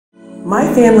My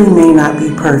family may not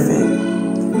be perfect.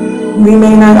 We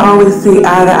may not always see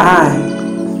eye to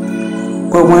eye.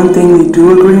 But one thing we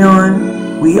do agree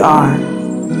on, we are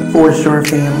For Sure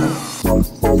family.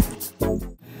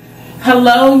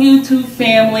 Hello YouTube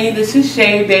family, this is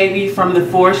Shay Baby from the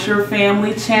For Sure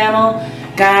family channel.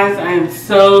 Guys, I am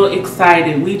so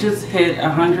excited. We just hit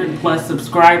 100+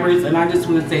 subscribers, and I just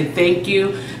want to say thank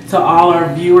you to all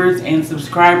our viewers and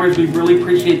subscribers. We really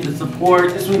appreciate the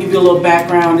support. Just want to give you a little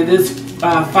background. It is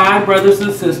 5 brothers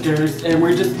and sisters, and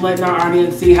we're just letting our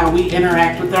audience see how we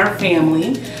interact with our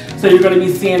family. So you're going to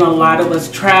be seeing a lot of us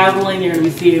traveling. You're going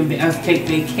to be seeing us take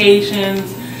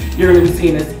vacations. You're going to be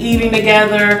seeing us eating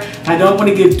together. I don't want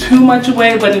to give too much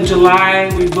away, but in July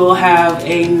we will have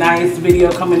a nice video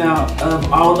coming out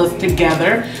of all of us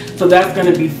together. So that's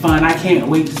going to be fun. I can't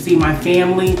wait to see my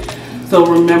family. So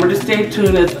remember to stay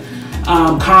tuned.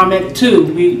 Comment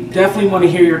too. We definitely want to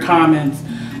hear your comments.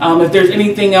 If there's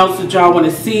anything else that y'all want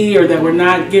to see or that we're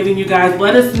not giving you guys,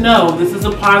 let us know. This is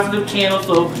a positive channel,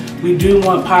 so we do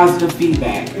want positive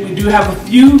feedback. We do have a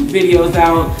few videos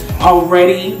out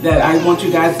already that I want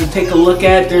you guys to take a look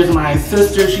at. There's my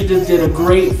sister. She just did a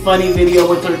great funny video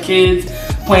with her kids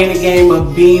playing a game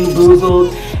of Bean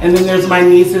Boozled. And then there's my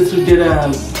nieces who did a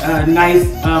nice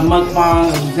mukbang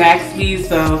of Zaxby's.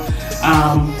 So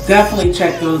definitely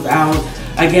check those out.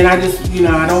 Again, I just,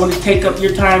 I don't want to take up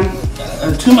your time,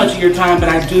 too much of your time, but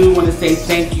I do want to say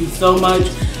thank you so much.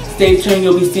 Stay tuned.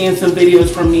 You'll be seeing some videos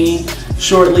from me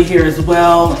shortly here as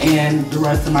well, and the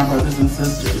rest of my brothers and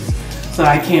sisters. So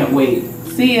I can't wait.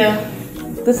 See ya.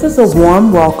 This is a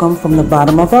warm welcome from the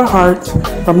bottom of our hearts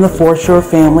from the For Sure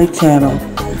family channel.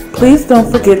 Please don't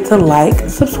forget to like,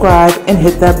 subscribe, and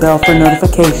hit that bell for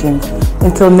notifications.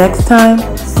 Until next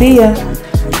time, see ya.